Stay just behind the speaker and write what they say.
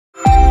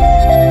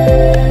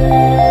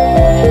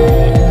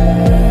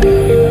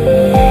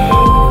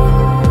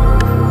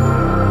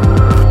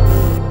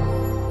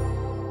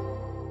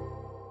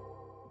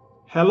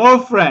Hello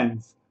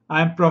friends,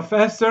 I'm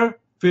Professor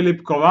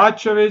Filip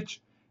Kovacevic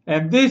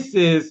and this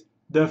is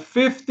the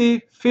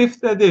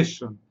 55th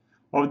edition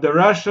of the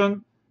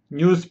Russian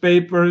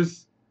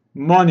newspaper's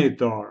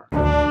Monitor.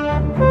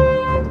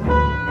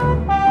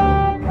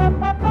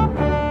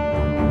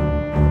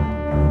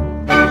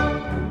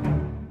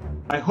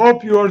 I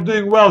hope you are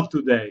doing well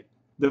today.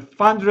 The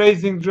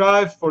fundraising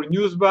drive for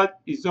NewsBud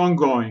is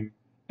ongoing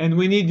and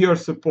we need your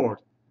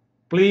support.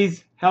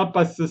 Please help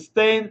us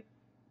sustain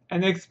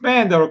and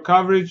expand our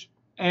coverage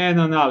and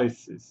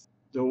analysis.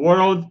 The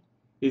world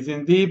is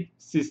in deep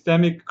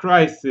systemic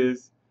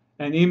crisis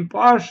and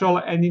impartial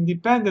and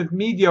independent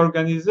media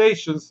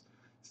organizations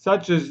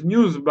such as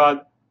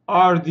NewsBud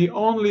are the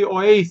only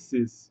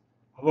oasis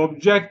of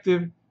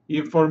objective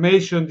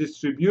information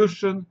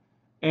distribution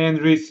and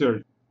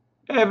research.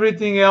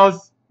 Everything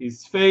else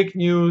is fake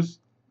news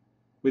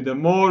with a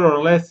more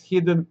or less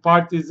hidden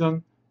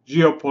partisan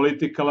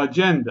geopolitical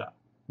agenda.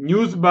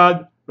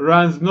 NewsBud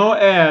runs no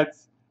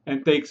ads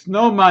and takes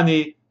no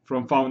money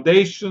from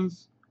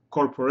foundations,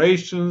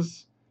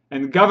 corporations,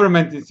 and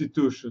government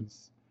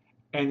institutions,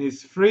 and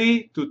is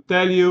free to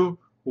tell you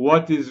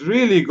what is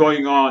really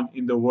going on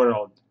in the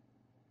world.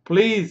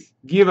 Please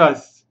give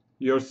us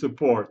your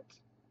support.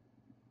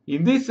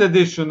 In this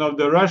edition of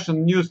the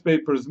Russian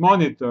newspaper's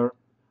Monitor,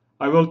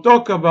 I will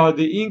talk about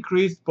the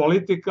increased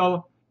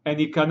political and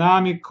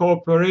economic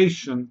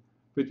cooperation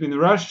between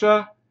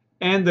Russia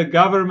and the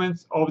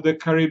governments of the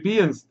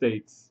Caribbean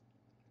states.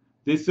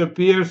 This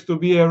appears to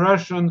be a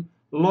Russian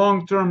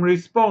long-term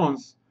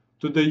response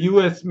to the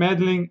US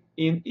meddling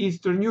in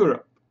Eastern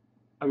Europe.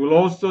 I will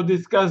also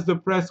discuss the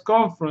press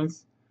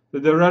conference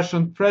that the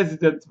Russian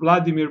President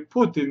Vladimir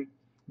Putin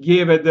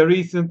gave at the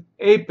recent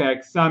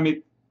APEC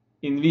summit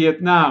in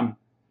Vietnam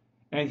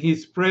and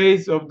his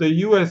praise of the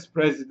US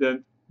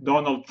President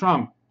Donald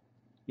Trump.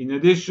 In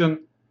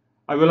addition,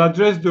 I will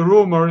address the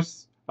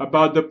rumors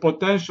about the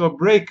potential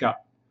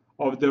breakup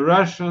of the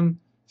Russian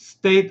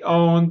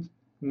state-owned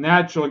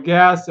natural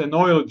gas and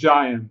oil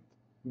giant,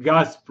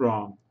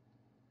 Gazprom.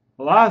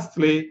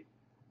 Lastly,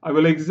 I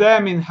will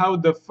examine how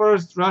the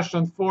first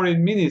Russian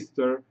foreign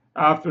minister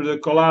after the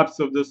collapse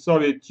of the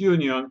Soviet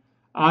Union,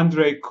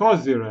 Andrei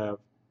Kozyrev,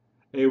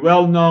 a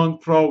well-known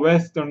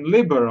pro-Western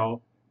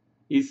liberal,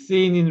 is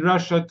seen in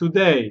Russia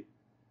today,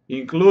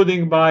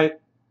 including by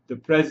the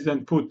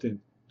President Putin.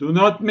 Do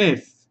not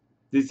miss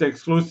this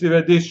exclusive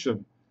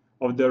edition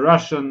of the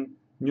Russian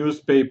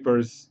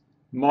newspaper's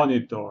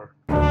Monitor.